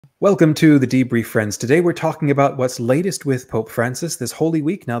Welcome to the Debrief, friends. Today we're talking about what's latest with Pope Francis this Holy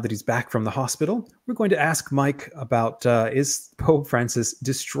Week now that he's back from the hospital. We're going to ask Mike about is Pope Francis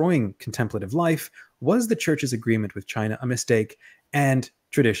destroying contemplative life? Was the Church's agreement with China a mistake? And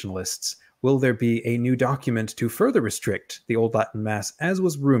traditionalists, will there be a new document to further restrict the Old Latin Mass as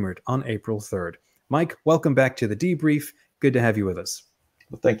was rumored on April 3rd? Mike, welcome back to the Debrief. Good to have you with us.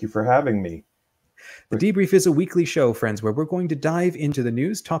 Well, thank you for having me. The Debrief is a weekly show, friends, where we're going to dive into the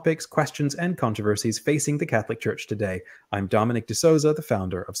news, topics, questions, and controversies facing the Catholic Church today. I'm Dominic D'Souza, the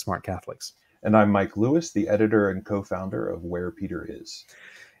founder of Smart Catholics. And I'm Mike Lewis, the editor and co-founder of Where Peter Is.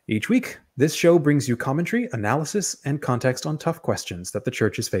 Each week, this show brings you commentary, analysis, and context on tough questions that the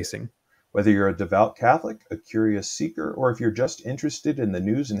Church is facing. Whether you're a devout Catholic, a curious seeker, or if you're just interested in the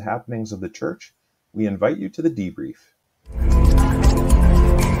news and happenings of the Church, we invite you to the Debrief.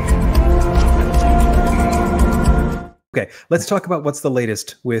 Okay, let's talk about what's the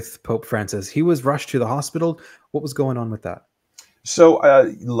latest with Pope Francis. He was rushed to the hospital. What was going on with that? So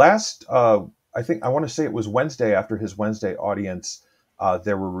I think I want to say it was Wednesday after his Wednesday audience,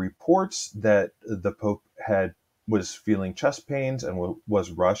 there were reports that the Pope was feeling chest pains and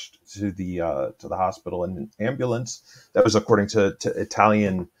was rushed to the hospital in an ambulance. That was according to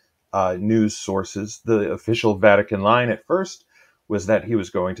Italian news sources. The official Vatican line at first was that he was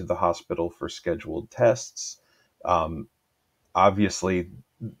going to the hospital for scheduled tests. Obviously,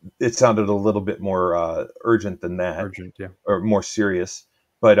 it sounded a little bit more urgent than that, or more serious.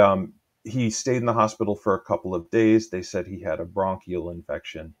 But he stayed in the hospital for a couple of days. They said he had a bronchial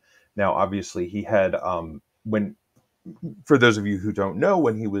infection. Now, obviously, he had for those of you who don't know,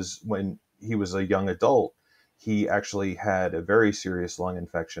 when he was a young adult, he actually had a very serious lung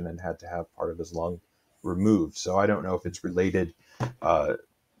infection and had to have part of his lung removed. So I don't know if it's related.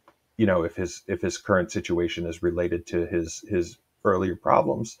 If his current situation is related to his earlier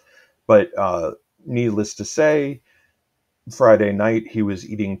problems, but needless to say, Friday night he was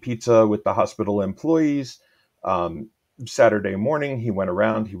eating pizza with the hospital employees. Saturday morning he went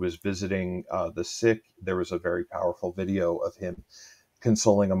around. He was visiting the sick. There was a very powerful video of him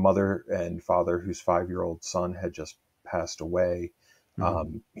consoling a mother and father whose 5-year-old son had just passed away.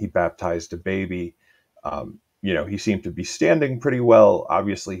 He baptized a baby. He seemed to be standing pretty well.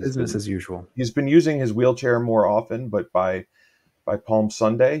 Obviously, Business as usual. He's been using his wheelchair more often, but by Palm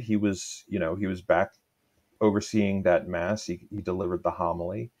Sunday, he was back overseeing that mass. He delivered the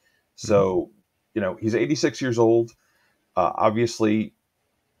homily. So, he's 86 years old. Obviously,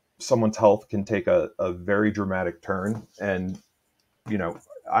 someone's health can take a very dramatic turn. And,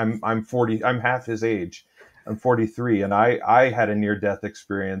 I'm 40. I'm half his age. I'm 43, and I had a near-death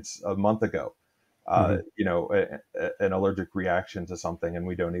experience a month ago. An allergic reaction to something, and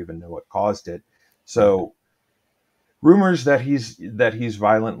we don't even know what caused it. So rumors that he's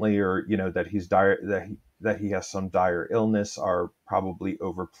violently, or that he has some dire illness are probably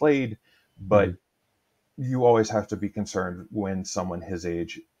overplayed, but you always have to be concerned when someone his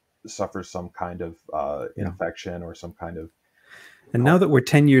age suffers some kind of infection or some kind of. And now that we're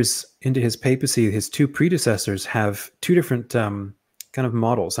 10 years into his papacy, his two predecessors have two different kind of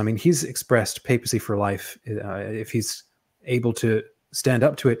models. I mean, he's expressed papacy for life if he's able to stand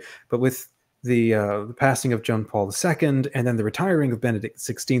up to it. But with the passing of John Paul II and then the retiring of Benedict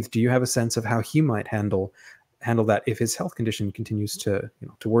XVI, do you have a sense of how he might handle that if his health condition continues to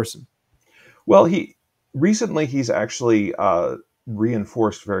worsen? Well, he's actually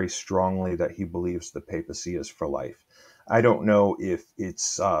reinforced very strongly that he believes the papacy is for life. I don't know if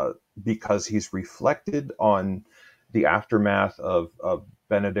it's because he's reflected on the aftermath of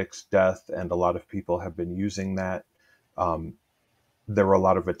Benedict's death, and a lot of people have been using that. There were a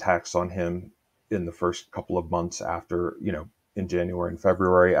lot of attacks on him in the first couple of months after, in January and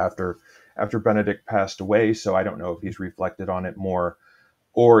February after Benedict passed away. So I don't know if he's reflected on it more,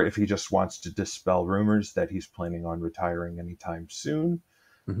 or if he just wants to dispel rumors that he's planning on retiring anytime soon.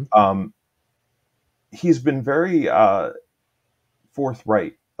 He's been very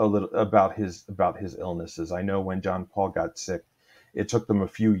forthright a little about his illnesses. I know when John Paul got sick, it took them a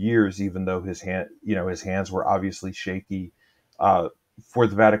few years, even though his hands were obviously shaky, for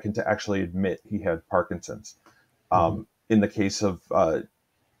the Vatican to actually admit he had Parkinson's. In the case of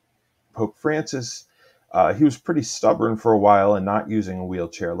Pope Francis, he was pretty stubborn for a while and not using a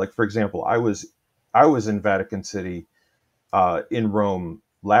wheelchair. Like, for example, I was in Vatican City in Rome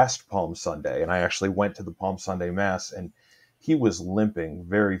last Palm Sunday, and I actually went to the Palm Sunday Mass, and he was limping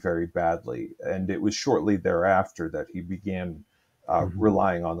very, very badly. And it was shortly thereafter that he began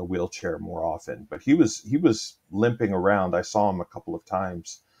relying on the wheelchair more often. But he was limping around. I saw him a couple of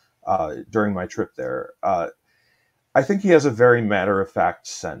times during my trip there. I think he has a very matter of fact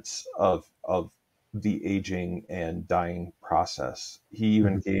sense of the aging and dying process. He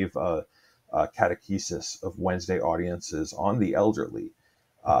even Mhm. gave a catechesis of Wednesday audiences on the elderly.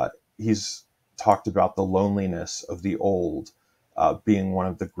 He's talked about the loneliness of the old being one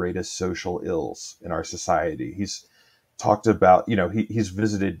of the greatest social ills in our society. He's talked about, he's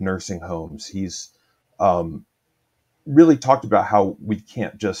visited nursing homes. He's um, really talked about how we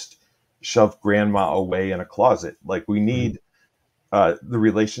can't just shove grandma away in a closet. Like we Mhm. need the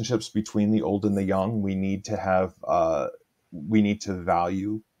relationships between the old and the young. We need to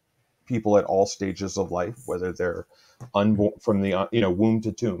value people at all stages of life, whether they're unborn from the womb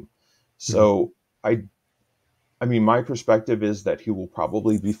to tomb. Mhm. So I I mean, my perspective is that he will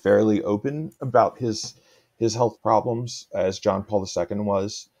probably be fairly open about his health problems, as John Paul II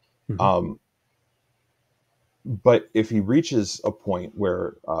was. Mhm. Um, but if he reaches a point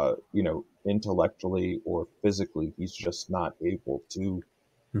where, intellectually or physically, he's just not able to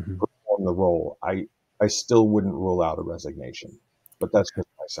Mhm. perform the role, I still wouldn't rule out a resignation. But that's Okay. just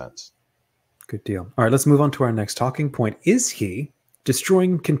my sense. Good deal. All right, let's move on to our next talking point. Is he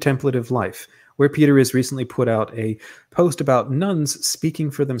destroying contemplative life? Where Peter has recently put out a post about nuns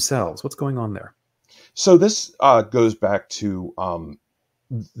speaking for themselves. What's going on there? So this goes back to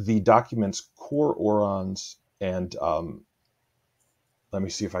the document's core orons and let me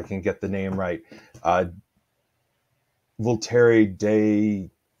see if I can get the name right. Uh, Voltaire de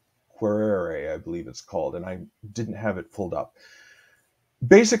Querere, I believe it's called, and I didn't have it pulled up.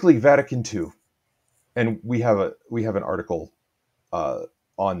 Basically, Vatican II, and we have an article uh,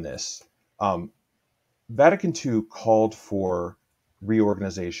 on this. Um, Vatican II called for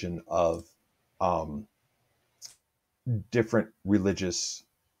reorganization of um, different religious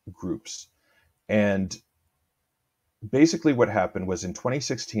groups, and basically what happened was in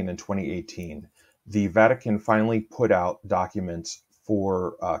 2016 and 2018, the Vatican finally put out documents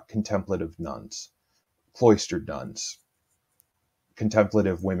for contemplative nuns, cloistered nuns,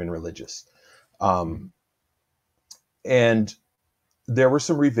 contemplative women religious. Um, and there were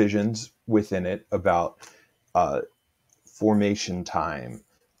some revisions within it about uh, formation time,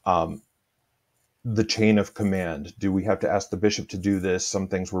 um, the chain of command. Do we have to ask the bishop to do this? Some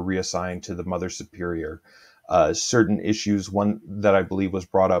things were reassigned to the mother superior. Certain issues, one that I believe was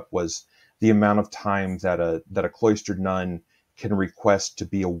brought up was the amount of time that a cloistered nun can request to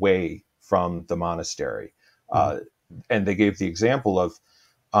be away from the monastery. Mhm. Uh, and they gave the example of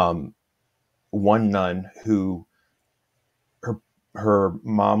um, one nun who her her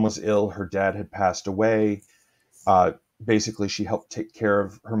mom was ill, her dad had passed away. Uh, Basically, she helped take care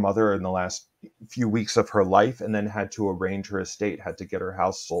of her mother in the last few weeks of her life, and then had to arrange her estate, had to get her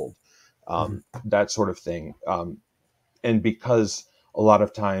house sold, Mhm. that sort of thing. And because a lot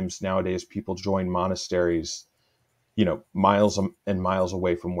of times nowadays people join monasteries, miles and miles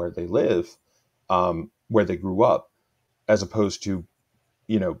away from where they live, where they grew up, as opposed to,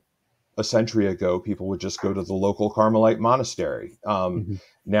 you know, a century ago, people would just go to the local Carmelite monastery. Mhm.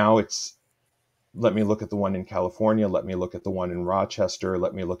 Now it's, let me look at the one in California. Let me look at the one in Rochester.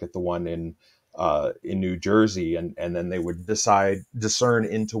 Let me look at the one in New Jersey, and then they would discern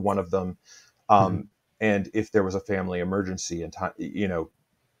into one of them. Mhm. Um, and if there was a family emergency and time,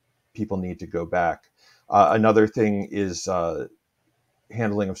 people need to go back. Another thing is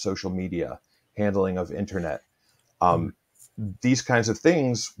handling of social media, handling of internet. Mhm. Um, these kinds of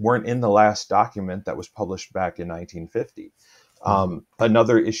things weren't in the last document that was published back in 1950. Mhm.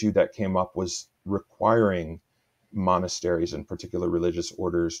 Another issue that came up was requiring monasteries and particular religious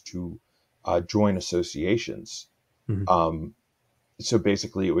orders to join associations. Mhm. Um, so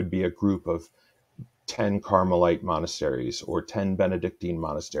basically, it would be a group of 10 Carmelite monasteries or 10 Benedictine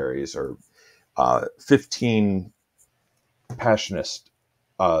monasteries or 15 Passionist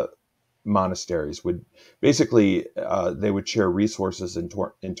uh, monasteries would basically they would share resources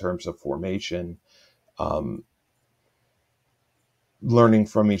in terms of formation, um, learning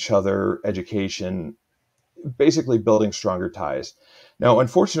from each other, education, basically building stronger ties. Now,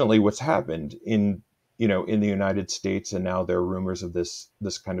 unfortunately, what's happened in the United States, and now there are rumors of this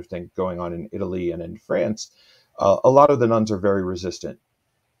kind of thing going on in Italy and in France. A lot of the nuns are very resistant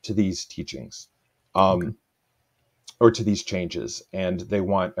to these teachings. Okay. Um, or to these changes, and they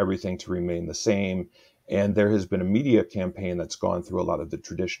want everything to remain the same. And there has been a media campaign that's gone through a lot of the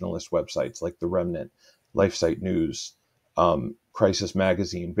traditionalist websites like The Remnant, LifeSite News, Crisis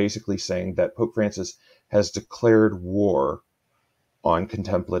Magazine, basically saying that Pope Francis has declared war on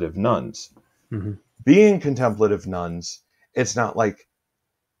contemplative nuns. Mhm. Being contemplative nuns, it's not like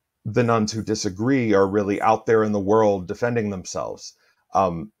the nuns who disagree are really out there in the world defending themselves.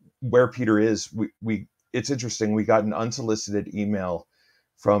 Where Peter is, we it's interesting. We got an unsolicited email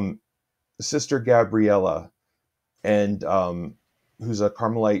from Sister Gabriella, and who's a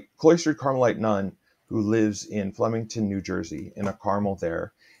cloistered Carmelite nun who lives in Flemington, New Jersey, in a Carmel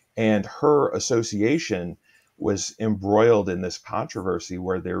there. And her association was embroiled in this controversy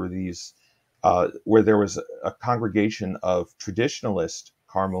where there was a congregation of traditionalist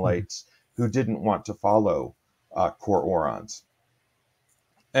Carmelites who didn't want to follow Cor Orans.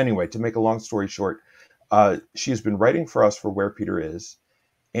 Anyway, to make a long story short, she has been writing for us for Where Peter Is,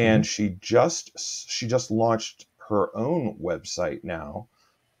 and she just launched her own website now,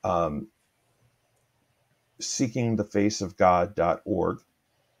 um, seekingthefaceofgod.org,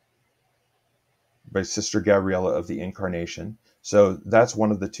 by Sister Gabriella of the Incarnation. So that's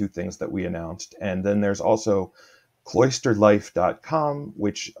one of the two things that we announced. And then there's also cloisteredlife.com,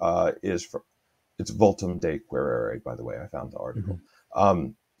 which it's Vultum de Querere, by the way. I found the article.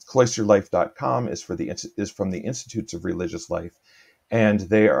 Cloisteredlife.com is from the Institutes of Religious Life, and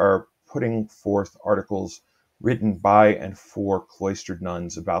they are putting forth articles written by and for cloistered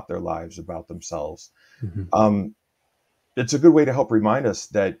nuns about their lives, about themselves. It's a good way to help remind us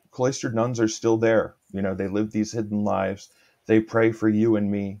that cloistered nuns are still there. They live these hidden lives. They pray for you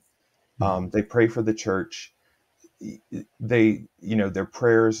and me. They pray for the church. Their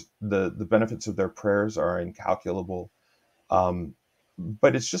prayers, the benefits of their prayers are incalculable.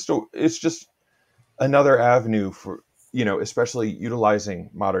 But it's just another avenue for, especially utilizing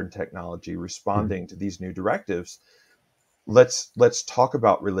modern technology, responding to these new directives. Let's talk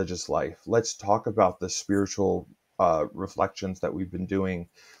about religious life. Let's talk about the spiritual reflections that we've been doing.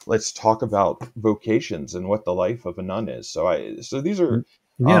 Let's talk about vocations and what the life of a nun is. So these are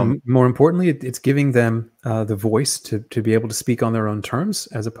more importantly, it's giving them the voice to be able to speak on their own terms,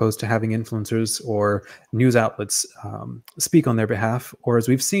 as opposed to having influencers or news outlets speak on their behalf, or, as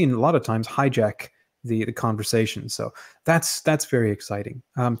we've seen a lot of times, hijack the conversation. So that's very exciting.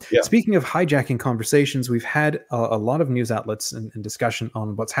 Speaking of hijacking conversations, we've had a lot of news outlets and discussion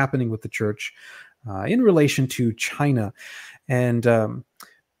on what's happening with the church in relation to China. And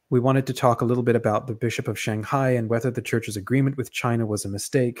we wanted to talk a little bit about the Bishop of Shanghai and whether the church's agreement with China was a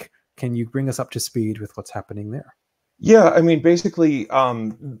mistake. Can you bring us up to speed with what's happening there? Yeah, I mean, basically,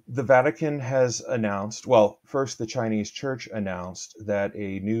 the Vatican has announced, well, first the Chinese church announced that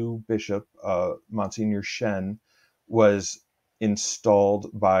a new bishop, Monsignor Shen, was installed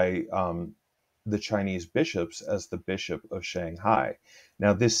by the Chinese bishops as the Bishop of Shanghai.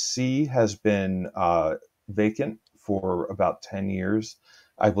 Now, this see has been vacant for about 10 years.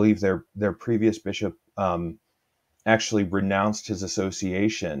 I believe their previous bishop actually renounced his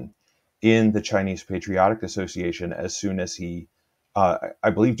association in the Chinese Patriotic Association as soon as he, I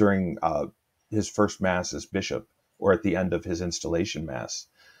believe during his first Mass as bishop, or at the end of his installation Mass,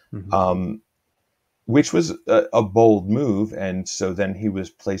 which was a bold move. And so then he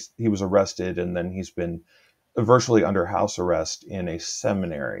was arrested, and then he's been virtually under house arrest in a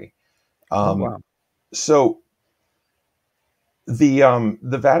seminary. Wow. So the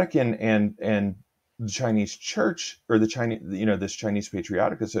Vatican and the Chinese church, or the Chinese, this Chinese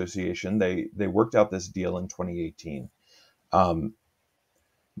Patriotic Association, they worked out this deal in 2018.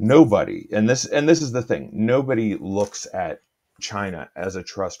 Nobody, and this is the thing, nobody looks at China as a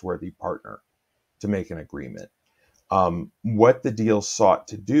trustworthy partner to make an agreement. What the deal sought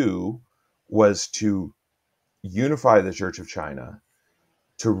to do was to unify the Church of China,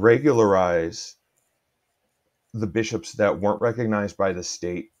 to regularize the bishops that weren't recognized by the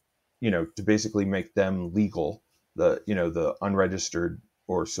state, to basically make them legal, the unregistered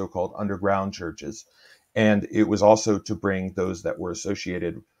or so-called underground churches. And it was also to bring those that were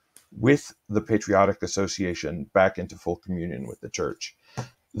associated with the Patriotic Association back into full communion with the church.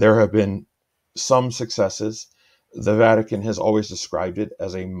 There have been some successes. The Vatican has always described it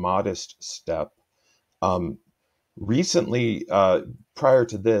as a modest step. Recently, prior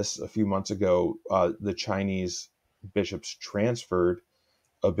to this, a few months ago, the Chinese bishops transferred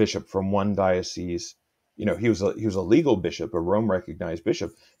a bishop from one diocese. He was a legal bishop, a Rome-recognized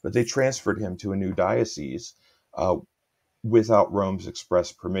bishop, but they transferred him to a new diocese without Rome's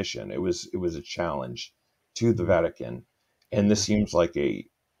express permission. It was a challenge to the Vatican, and this seems like an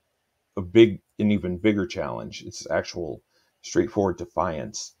even bigger challenge. It's actual straightforward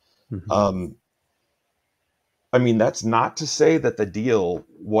defiance. I mean, that's not to say that the deal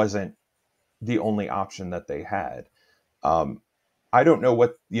wasn't the only option that they had. I don't know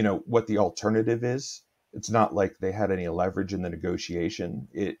what the alternative is. It's not like they had any leverage in the negotiation.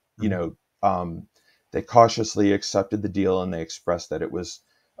 They cautiously accepted the deal, and they expressed that it was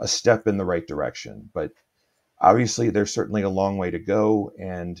a step in the right direction. But obviously, there's certainly a long way to go.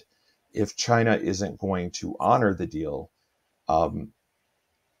 And if China isn't going to honor the deal, um,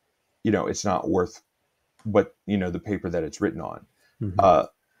 it's not worth what, the paper that it's written on. Mhm. Uh,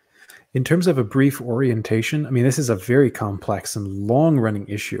 In terms of a brief orientation, I mean, this is a very complex and long-running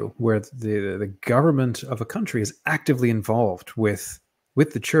issue where the government of a country is actively involved with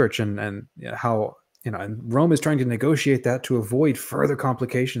the church, and how, and Rome is trying to negotiate that to avoid further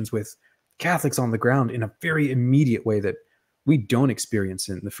complications with Catholics on the ground in a very immediate way that we don't experience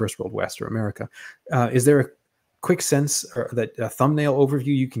in the First World West or America. Is there a quick sense, or that a thumbnail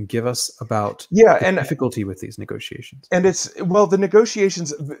overview you can give us about yeah, the and difficulty with these negotiations? it's, well, the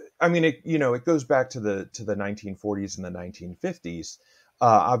negotiations. I mean, it goes back to the 1940s and the 1950s.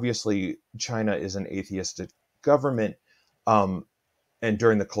 Obviously, China is an atheistic government, um, and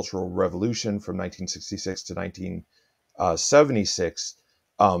during the Cultural Revolution from 1966 to 1976,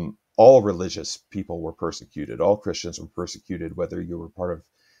 all religious people were persecuted. All Christians were persecuted, whether you were part of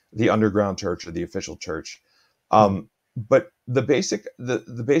the underground church or the official church. Mhm. But the basic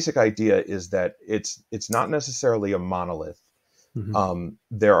idea is that it's not necessarily a monolith. Mhm.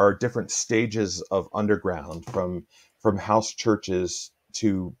 There are different stages of underground, from house churches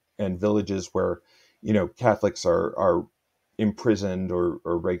to and villages where Catholics are imprisoned or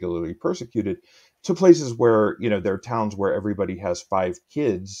regularly persecuted, to places where there are towns where everybody has 5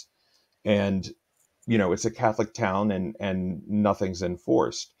 kids, and it's a Catholic town, and nothing's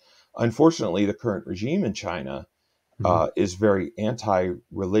enforced. Unfortunately, the current regime in China Mhm. is very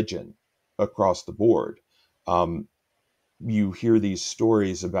anti-religion across the board. Um, you hear these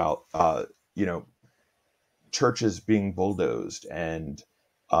stories about you know churches being bulldozed,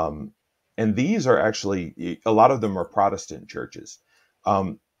 um, and these are actually, a lot of them are Protestant churches.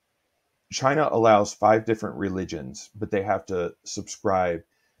 Um, China allows 5 different religions, but they have to subscribe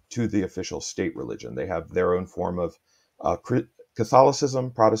to the official state religion. They have their own form of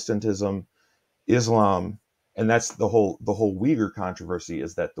Catholicism, Protestantism, Islam, and that's the whole Uyghur controversy,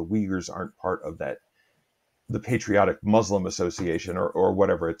 is that the Uyghurs aren't part of that, the Patriotic Muslim Association, or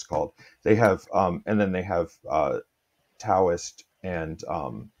whatever it's called. They have, and then they have Taoist and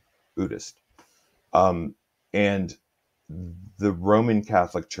Buddhist. Um, and the Roman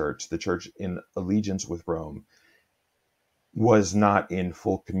Catholic Church, the church in allegiance with Rome, was not in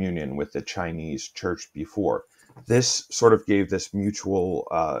full communion with the Chinese church before. This sort of gave this mutual.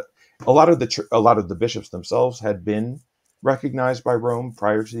 A lot of the bishops themselves had been recognized by Rome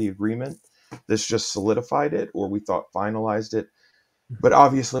prior to the agreement. This just solidified it, or we thought finalized it. But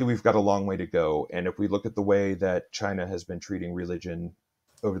obviously, we've got a long way to go. And if we look at the way that China has been treating religion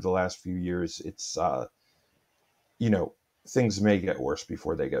over the last few years, it's you know things may get worse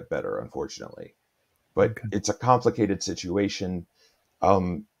before they get better, unfortunately. But Okay. it's a complicated situation.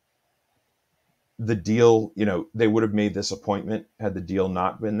 Um, the deal, they would have made this appointment had the deal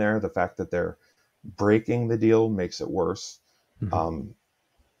not been there. The fact that they're breaking the deal makes it worse. Mhm. Um,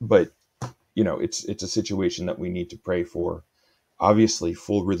 but it's a situation that we need to pray for. Obviously,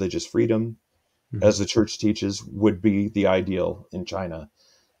 full religious freedom, Mhm. as the church teaches, would be the ideal in China,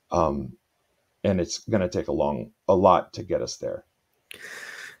 um, and it's going to take a lot to get us there.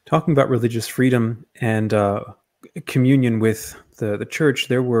 Talking about religious freedom and communion with the church,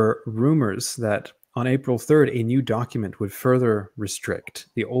 there were rumors that on April 3rd, a new document would further restrict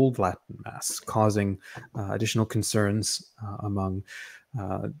the Old Latin Mass, causing additional concerns among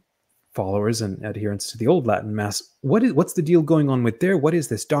uh, followers and adherents to the Old Latin Mass. What's the deal going on with there? What is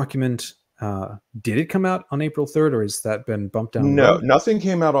this document? Did it come out on April 3rd, or has that been bumped down the No, road? nothing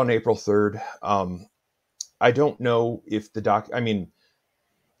came out on April 3rd. I don't know if I mean,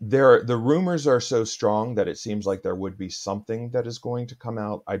 the rumors are so strong that it seems like there would be something that is going to come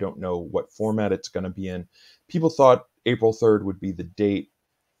out. I don't know what format it's going to be in. People thought April 3rd would be the date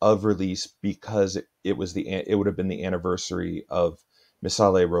of release because it would have been the anniversary of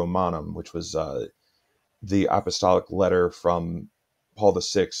Missale Romanum, which was the apostolic letter from Paul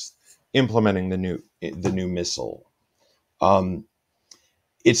VI implementing the new missal. Um,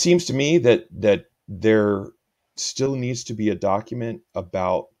 it seems to me that there still needs to be a document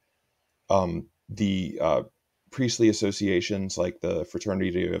about the priestly associations, like the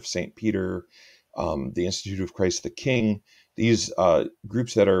Fraternity of St. Peter, the Institute of Christ the King, these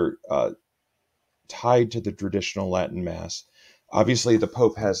groups that are tied to the traditional Latin Mass. Obviously, the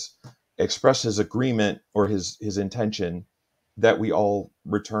Pope has expressed his agreement, or his intention, that we all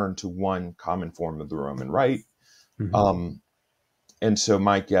return to one common form of the Roman Rite. Mhm. Um, and so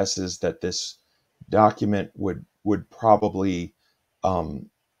my guess is that this document would probably um,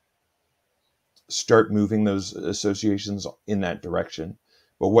 start moving those associations in that direction.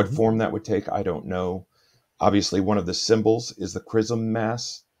 But what Mhm. form that would take, I don't know. Obviously, one of the symbols is the Chrism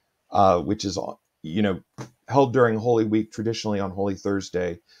Mass. which is, you know, held during Holy Week, traditionally on Holy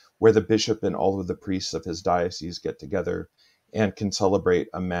Thursday, where the bishop and all of the priests of his diocese get together and can celebrate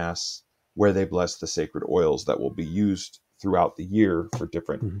a mass where they bless the sacred oils that will be used throughout the year for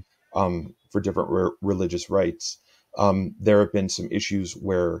different religious rites. There have been some issues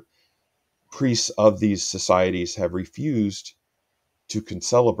where priests of these societies have refused to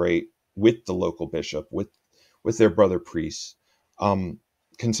concelebrate with the local bishop, with their brother priests.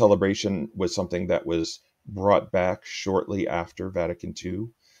 Concelebration was something that was brought back shortly after Vatican II,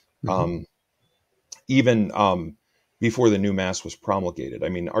 even before the new mass was promulgated. I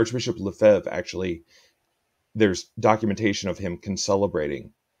mean, Archbishop Lefebvre actually, there's documentation of him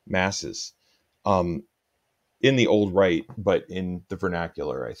concelebrating masses in the old rite, but in the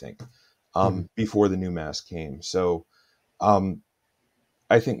vernacular, I think, before the new mass came. So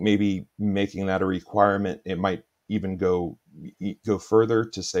I think maybe making that a requirement, it might even go further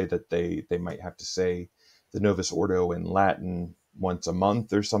to say that they might have to say the Novus Ordo in Latin once a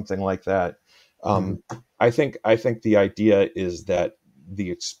month or something like that. I think the idea is that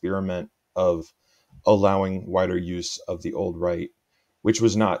the experiment of allowing wider use of the old rite, which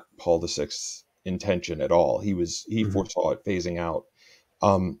was not Paul VI's intention at all. He foresaw it phasing out.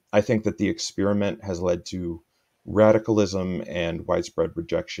 I think that the experiment has led to radicalism and widespread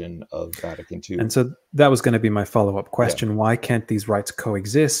rejection of Vatican II. And so that was going to be my follow-up question. Yeah. Why can't these rites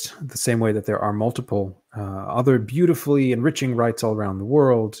coexist the same way that there are multiple other beautifully enriching rites all around the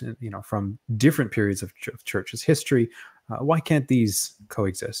world, you know, from different periods of church's history? Why can't these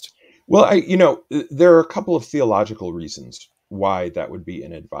coexist? Well, there are a couple of theological reasons why that would be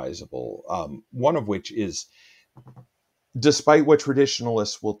inadvisable. One of which is, despite what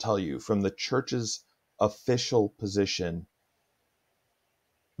traditionalists will tell you, from the church's official position,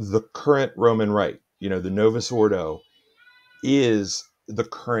 the current Roman rite, you know, the Novus Ordo, is the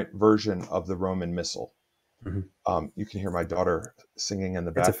current version of the Roman Missal. You can hear my daughter singing in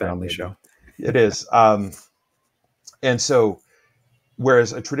the background. It's a family show. It is. And so,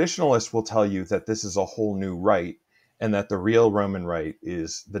 whereas a traditionalist will tell you that this is a whole new rite, and that the real Roman rite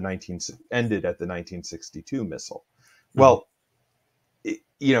is ended at the 1962 Missal. Well,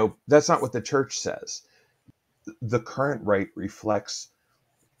 you know, that's not what the church says. The current rite reflects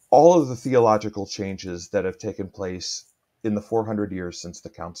all of the theological changes that have taken place in the 400 years since the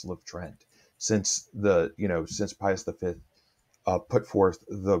Council of Trent, since Pius V put forth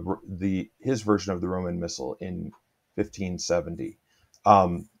his version of the Roman Missal in 1570.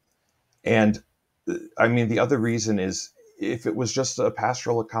 And I mean, the other reason is, if it was just a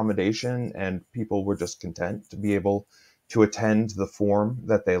pastoral accommodation and people were just content to be able to attend the form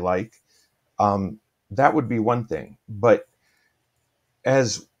that they like, that would be one thing. But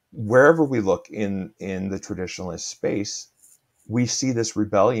as wherever we look in the traditionalist space, we see this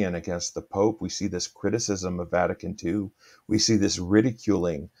rebellion against the Pope. We see this criticism of Vatican II. We see this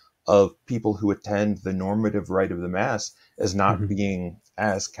ridiculing of people who attend the normative rite of the Mass as not being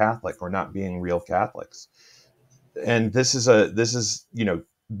as Catholic or not being real Catholics. And this is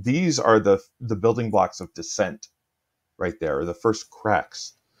these are the building blocks of dissent right there, or the first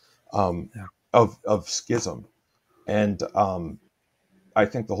cracks of schism. And I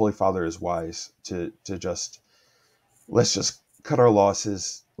think the Holy Father is wise to let's just cut our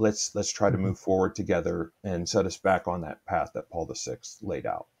losses. Let's try to move forward together and set us back on that path that Paul VI laid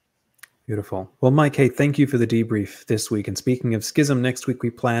out. Beautiful. Well, Mike, hey, thank you for the debrief this week. And speaking of schism, next week we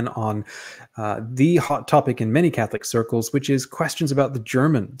plan on the hot topic in many Catholic circles, which is questions about the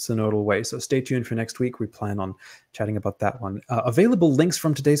German synodal way. So stay tuned for next week. We plan on chatting about that one. Available links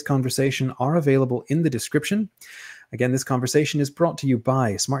from today's conversation are available in the description. Again, this conversation is brought to you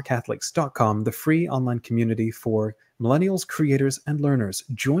by smartcatholics.com, the free online community for millennials, creators, and learners.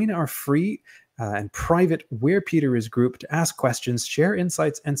 Join our free and private Where Peter Is group to ask questions, share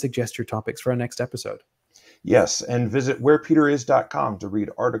insights, and suggest your topics for our next episode. Yes, and visit wherepeteris.com to read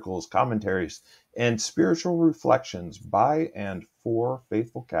articles, commentaries, and spiritual reflections by and for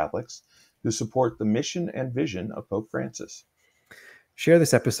faithful Catholics who support the mission and vision of Pope Francis. Share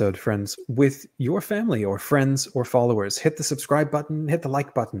this episode, friends, with your family or friends or followers. Hit the subscribe button, hit the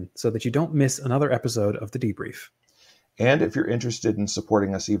like button, so that you don't miss another episode of The Debrief. And if you're interested in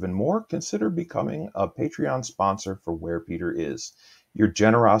supporting us even more, consider becoming a Patreon sponsor for Where Peter Is. Your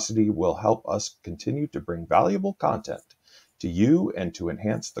generosity will help us continue to bring valuable content to you and to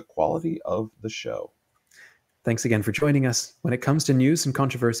enhance the quality of the show. Thanks again for joining us. When it comes to news and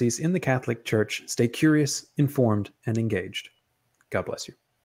controversies in the Catholic Church, stay curious, informed, and engaged. God bless you.